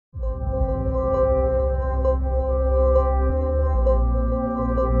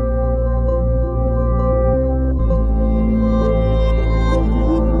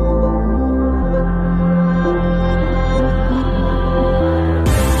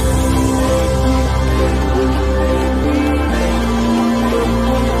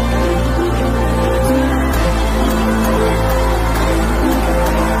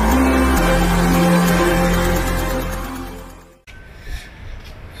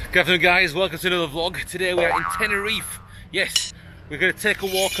Good afternoon guys, welcome to another vlog. Today we are in Tenerife. Yes, we're going to take a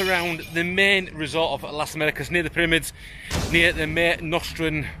walk around the main resort of Las Americas, near the pyramids, near the Mare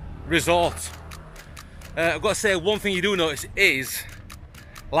Nostrum resort. I've got to say, one thing you do notice is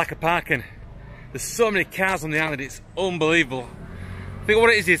lack of parking. There's so many cars on the island, it's unbelievable. I think what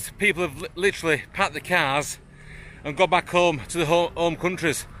it is people have literally packed the cars and got back home to the home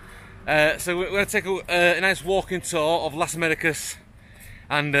countries. So we're going to take a nice walking tour of Las Americas,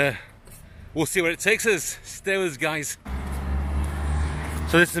 and we'll see where it takes us. Stay with us guys.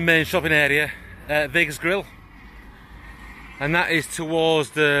 So this is the main shopping area, Vegas Grill, and that is towards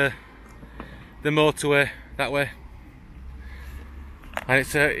the motorway that way, and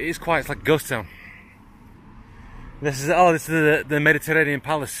it's like a ghost town. This is the Mediterranean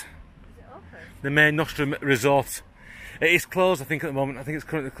Palace. Is it open? The Mare Nostrum resort. It is closed, I think, at the moment. I think it's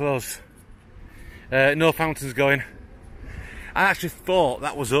currently closed. No fountains going. I actually thought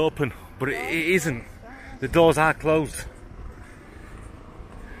that was open, but it isn't. The doors are closed.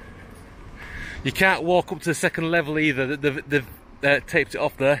 You can't walk up to the second level either. They've taped it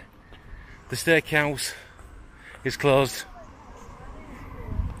off there. The steakhouse is closed.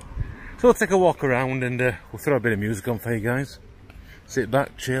 So we'll take a walk around and we'll throw a bit of music on for you guys. Sit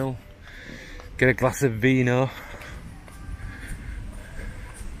back, chill, get a glass of vino.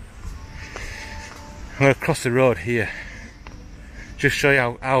 I'm going to cross the road here. Just show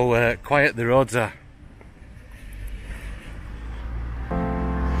you how quiet the roads are.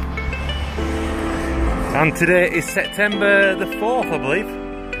 And today is September the 4th, I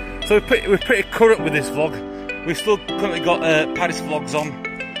believe. So we're pretty current with this vlog. We've still currently got Paris vlogs on,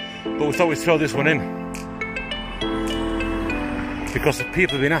 but we thought we'd throw this one in because the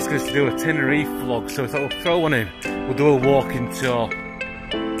people have been asking us to do a Tenerife vlog, so we thought we'll throw one in. We'll do a walking tour.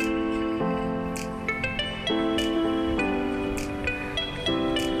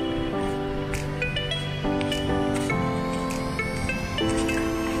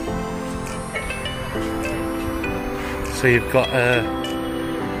 So you've got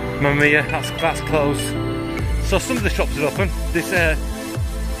Mamma Mia, that's closed. So some of the shops are open. This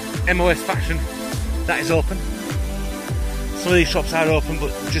MOS Fashion, that is open. Some of these shops are open,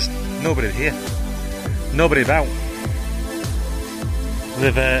 but just nobody here. Nobody about.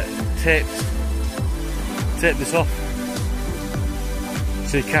 They've taped this off,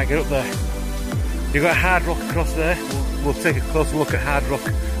 so you can't get up there. You've got Hard Rock across there. We'll take a closer look at Hard Rock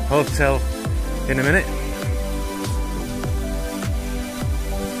Hotel in a minute.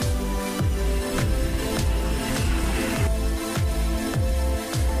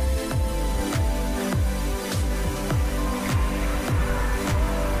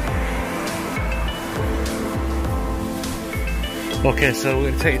 Okay, so we're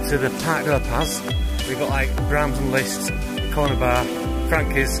going to take you to the Parc de la Paz. We've got like Brahms and Liszt, Corner Bar,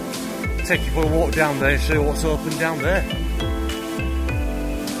 Frankie's. Take you for a walk down there and show you what's open down there.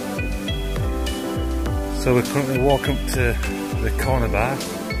 So we're currently walking up to the Corner Bar.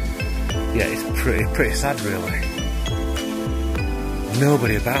 Yeah, it's pretty sad really.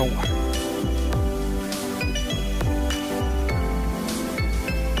 Nobody about.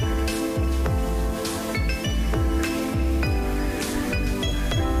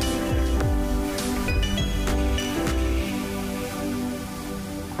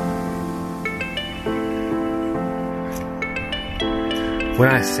 When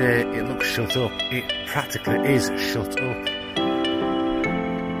I say it looks shut up, it practically is shut up.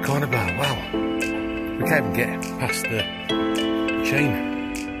 Corner Bar, wow. We can't even get past the chain.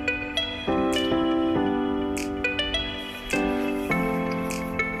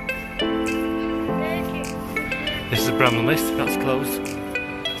 This is the Brahms and Liszt, that's closed.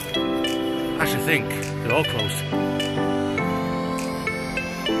 I actually think they're all closed.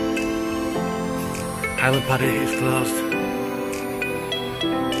 Island Paddy is closed.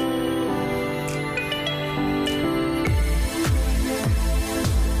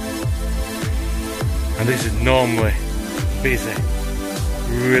 And this is normally busy,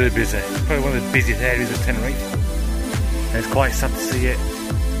 really busy. Probably one of the busiest areas of Tenerife. And it's quite sad to see it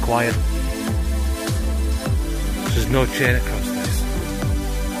quiet. There's no chain across this.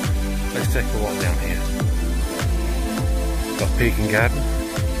 Let's take a walk down here. Got Pekin Garden.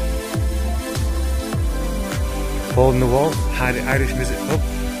 Hole in the Wall, Irish Music Pub.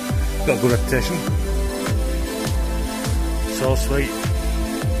 Got a good reputation. So sweet.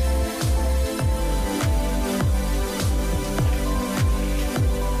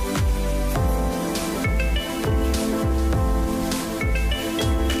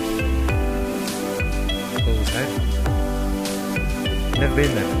 Never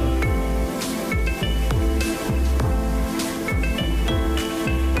been there before.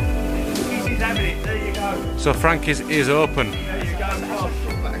 So Frankie's is open. There you go.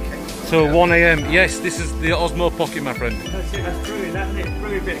 So 1 AM. Yes, this is the Osmo pocket, my friend. That's it, that's brewing, isn't it?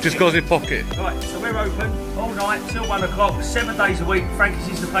 Brewing bit. Just goes in pocket. Right, so we're open all night till 1 o'clock, 7 days a week. Frankie's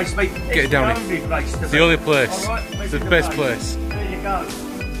is the place to be. Get it down It's the only place to be. The only place. All right, It's the best place. There you go.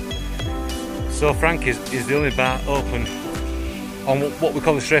 So Frankie's is the only bar open on what we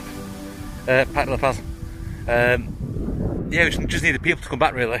call the strip, Parc de la Paz. Yeah, we just need the people to come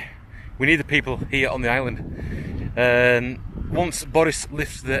back really. We need the people here on the island. Once Boris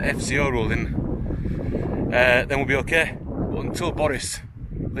lifts the FCO ruling, then we'll be okay. But until Boris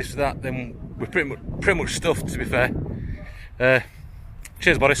lifts that, then we're pretty much stuffed, to be fair.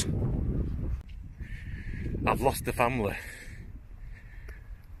 Cheers, Boris. I've lost the family.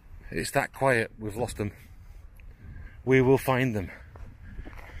 It's that quiet, we've lost them. We will find them.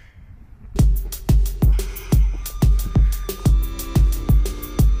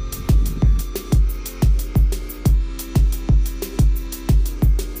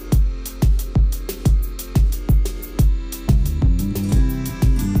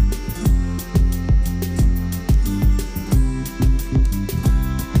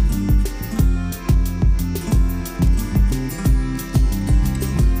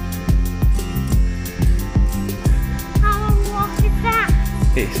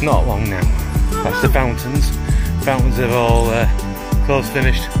 It's not long now. That's the fountains. Fountains have all closed,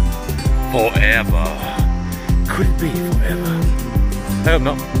 finished. Forever. Could it be forever? I hope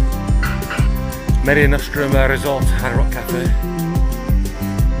not. Mary Nostrum Resort, Hard Rock Cafe.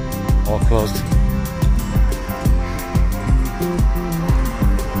 All closed.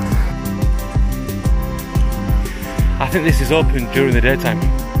 I think this is open during the daytime.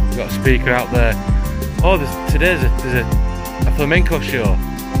 We've got a speaker out there. Oh, there's a flamenco show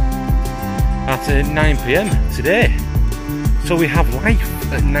at 9 PM today. So we have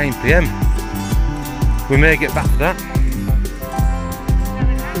life at 9 PM. We may get back to that.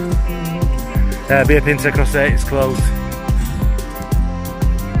 Beer Pinta across there, it's closed.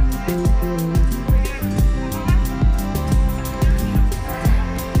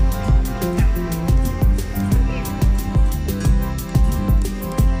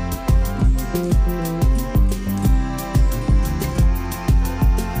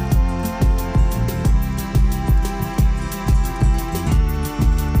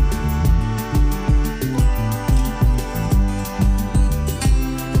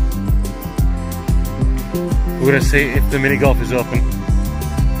 We're going to see if the mini golf is open.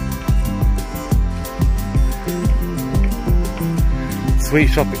 Sweet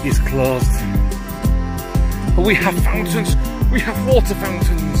shop is closed. But we have fountains. We have water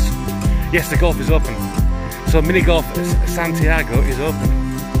fountains. Yes, the golf is open. So mini golf at Santiago is open.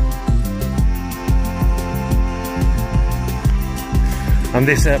 And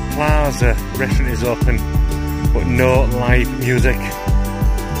this Plaza restaurant is open, but no live music.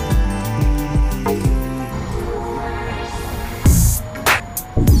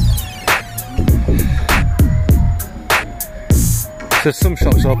 So some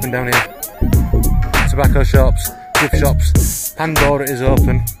shops open down here. Tobacco shops, gift shops. Pandora is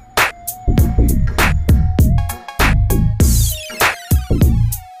open.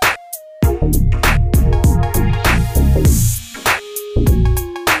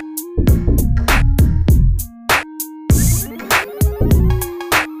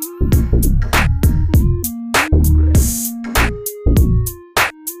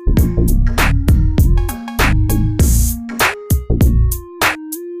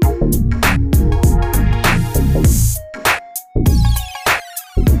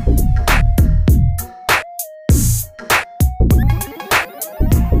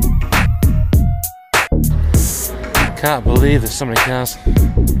 Can't believe there's so many cars.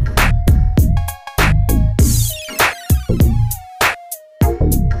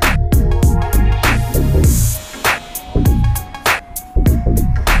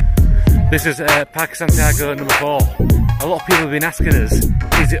 This is Parque Santiago number 4. A lot of people have been asking us,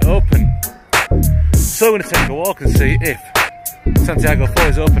 is it open? So we're going to take a walk and see if Santiago 4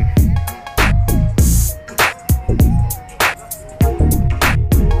 is open.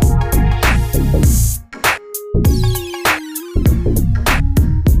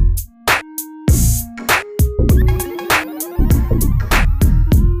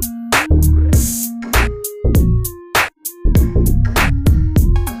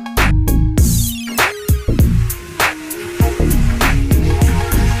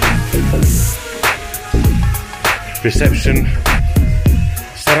 Reception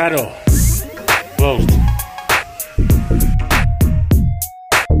cerrado, closed.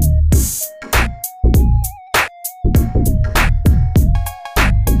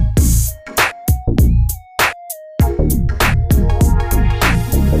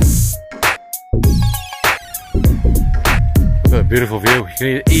 Beautiful view. You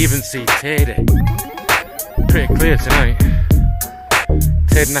can even see Tade. Pretty clear tonight.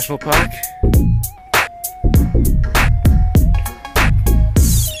 Tade National Park.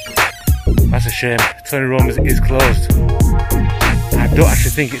 That's a shame. Tony Rome's is closed. I don't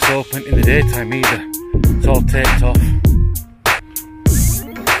actually think it's open in the daytime either. It's all taped off.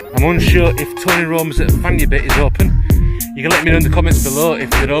 I'm unsure if Tony Rome's at Fanya Bit is open. You can let me know in the comments below if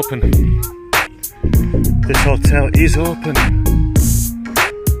they're open. This hotel is open.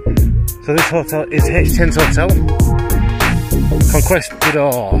 So this hotel is H10's hotel.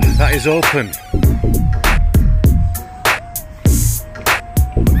 Conquistador, that is open.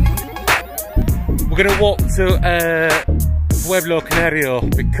 We're going to walk to Pueblo, Canario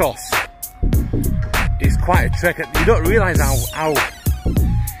because it's quite a trek. You don't realise how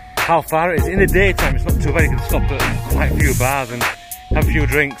far it is. In the daytime it's not too bad. You can stop at quite a few bars and have a few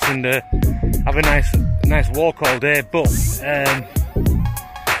drinks and have a nice walk all day, but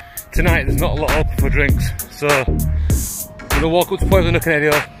tonight there's not a lot open for drinks, so we're going to walk up to Pueblo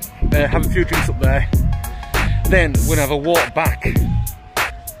Canario, have a few drinks up there, then we're going to have a walk back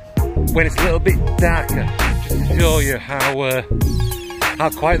when it's a little bit darker, just to show you how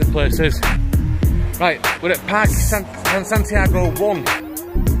quiet the place is. Right, we're at Park Santiago 1.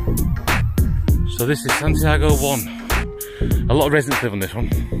 So this is Santiago 1. A lot of residents live on this one.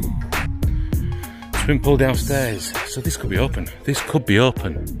 Swimming pool downstairs. So this could be open. This could be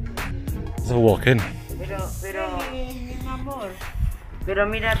open. Let's have a walk in.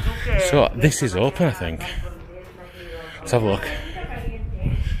 So this is open, I think. Let's have a look.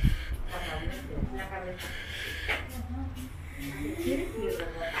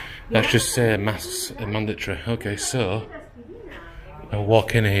 Let's just say masks are mandatory. Okay, so I'll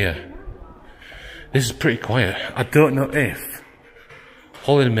walk in here. This is pretty quiet. I don't know if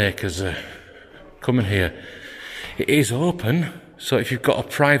holidaymakers are coming here. It is open, so if you've got a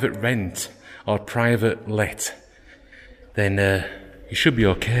private rent or private let, then you should be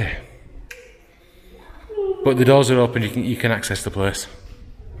okay. But the doors are open. You can access the place.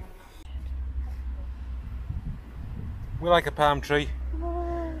 We like a palm tree.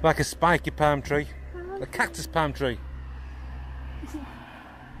 Like a spiky palm tree, a cactus palm tree.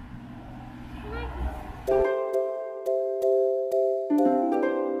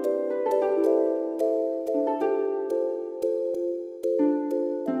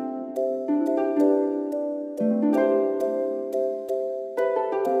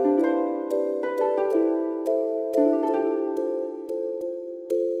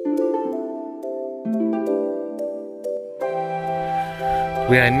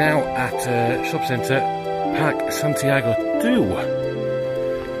 We are now at shop centre Park Santiago 2.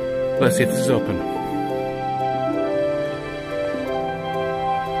 Let's see if this is open.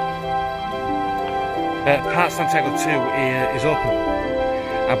 Park Santiago 2 is open.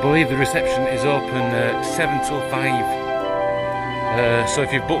 I believe the reception is open 7 till 5. So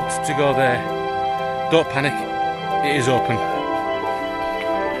if you've booked to go there, don't panic, it is open.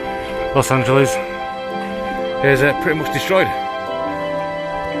 Los Angeles is pretty much destroyed.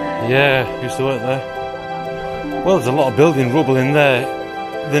 Yeah, used to work there. Well, there's a lot of building rubble in there.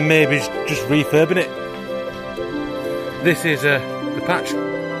 They may be just refurbing it. This is the patch.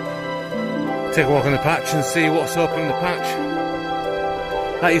 Take a walk on the patch and see what's open in the patch.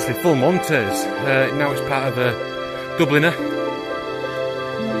 That used to be Phill Montes. Now it's part of Dubliner.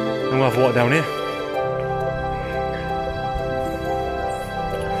 And we'll have a walk down here.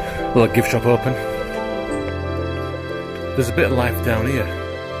 Little gift shop open. There's a bit of life down here.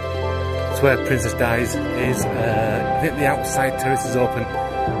 It's where Princess Di's is. I think the outside terrace is open,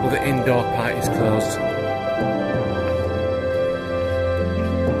 but the indoor part is closed.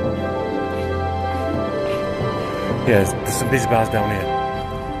 Yeah, there's some busy bars down here.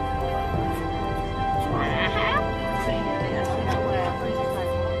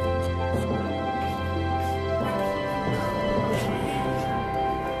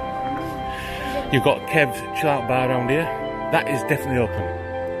 You've got Kev's Chill Out Bar around here. That is definitely open.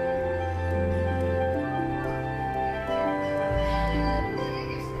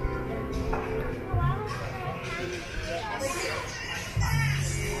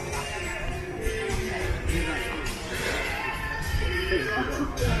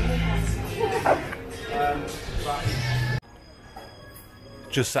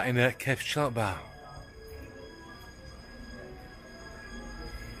 Just sat in a Kev's Chill Out Bar.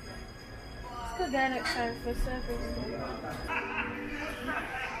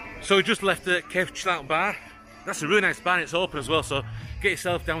 So we just left the Kev's Chill Out Bar. That's a really nice bar and it's open as well, so get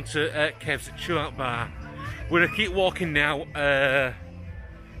yourself down to Kev's Chill Out Bar. We're going to keep walking now.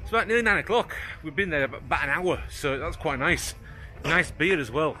 It's about nearly 9 o'clock. We've been there about an hour, so that's quite nice. Nice beer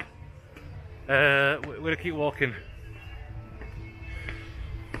as well. We're gonna keep walking.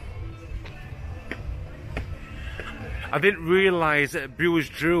 I didn't realise that Brewer's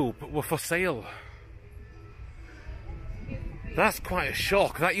Drew were for sale. That's quite a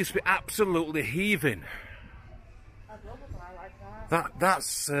shock. That used to be absolutely heaving.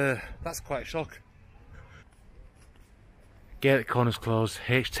 That's quite a shock. Gate at Corner's closed.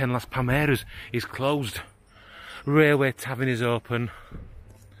 H10 Las Palmeras is closed. Railway Tavern is open.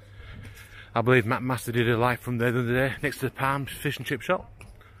 I believe Matt Master did a live from there the other day, next to the Palm Fish and Chip shop.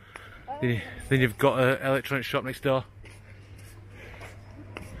 Then you've got an electronic shop next door.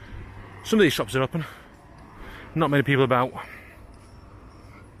 Some of these shops are open. Not many people about.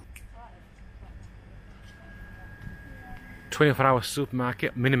 "24-hour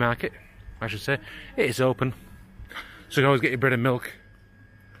supermarket, mini market, I should say. It is open. So you can always get your bread and milk.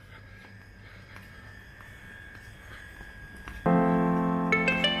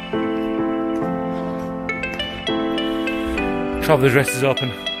 Traveller's Rest is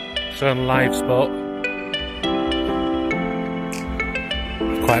open. So on live spot.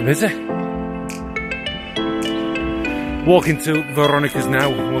 Quite busy. Walking to Veronica's now.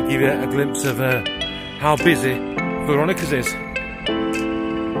 We'll give you a glimpse of how busy Veronica's is.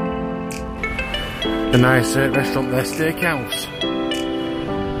 A nice restaurant there, steakhouse.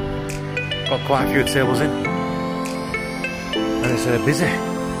 Got quite a few tables in. And it's busy.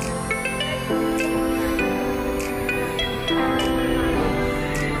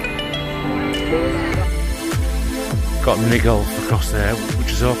 Got mini golf across there,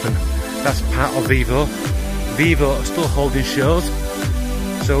 which is open. That's part of Vivo. Vivo are still holding shows.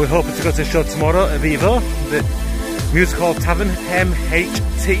 So we're hoping to go to a show tomorrow at Vivo. The Music Hall Tavern,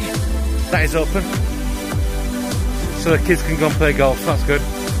 MHT. That is open. So the kids can go and play golf, that's good.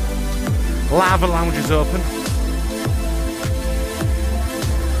 Lava Lounge is open.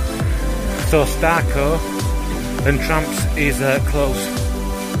 So Starco and Tramps is closed.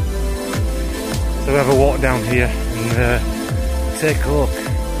 So we have a walk down here and take a look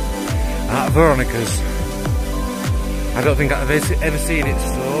at Veronica's. I don't think I've ever seen it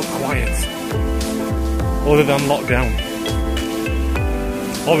so quiet, other than lockdown.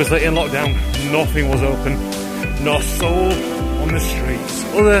 Obviously in lockdown, nothing was open. No soul on the streets,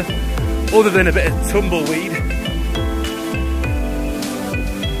 other than a bit of tumbleweed.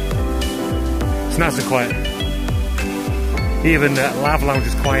 It's nice and quiet. Even Lava Lounge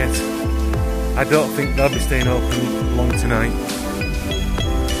is quiet. I don't think they'll be staying open long tonight.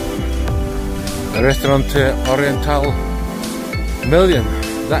 The Restaurant Oriental Million,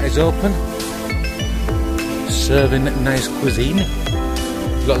 that is open. Serving nice cuisine.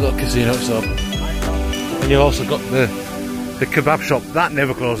 You've got a little casino, it's open. And you've also got the kebab shop, that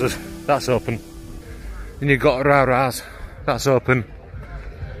never closes, that's open. And you've got Raras, that's open.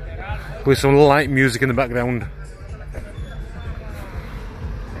 With some light music in the background.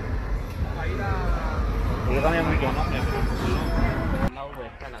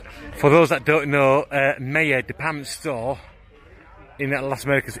 For those that don't know, Maya department store in Las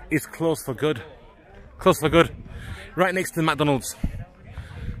Americas is closed for good. Closed for good. Right next to the McDonald's.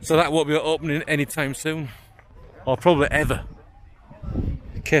 So that won't be opening anytime soon. Or probably ever.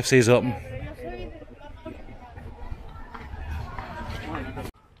 KFC is open.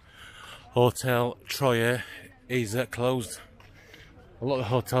 Hotel Troyer is closed. A lot of the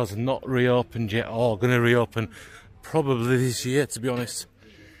hotels are not reopened yet, or going to reopen probably this year, to be honest.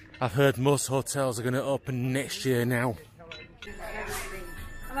 I've heard most hotels are going to open next year now.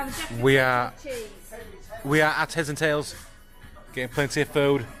 We are at Heads and Tails, getting plenty of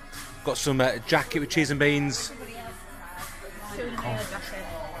food. Got some jacket with cheese and beans.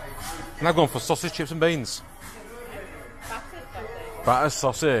 And I've gone for sausage, chips and beans. Batter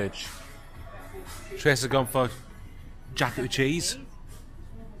sausage. Trace has gone for jacket with cheese.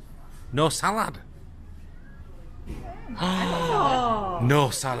 No salad. No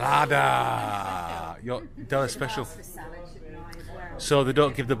salada. Your Deli special. So they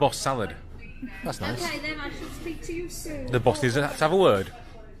don't give the boss salad. That's nice. Okay, then I shall speak to you soon. The boss needs to have a word.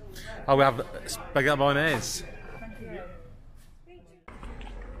 Oh, we have spaghetti bolognese.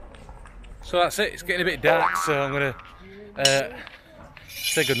 So that's it. It's getting a bit dark, so I'm gonna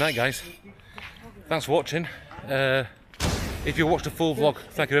say good night, guys. Thanks for watching. If you watched the full vlog,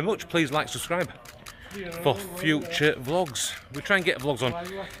 thank you very much. Please like, subscribe for future vlogs. We try and get vlogs on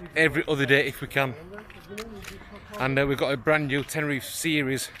every other day if we can. And we've got a brand new Tenerife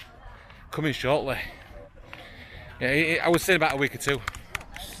series coming shortly. Yeah, I would say about a week or two.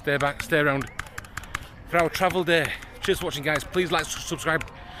 Stay around for our travel day. Cheers for watching, guys. Please like, subscribe.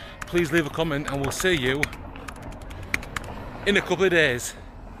 Please leave a comment, and we'll see you in a couple of days.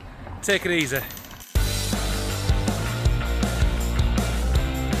 Take it easy.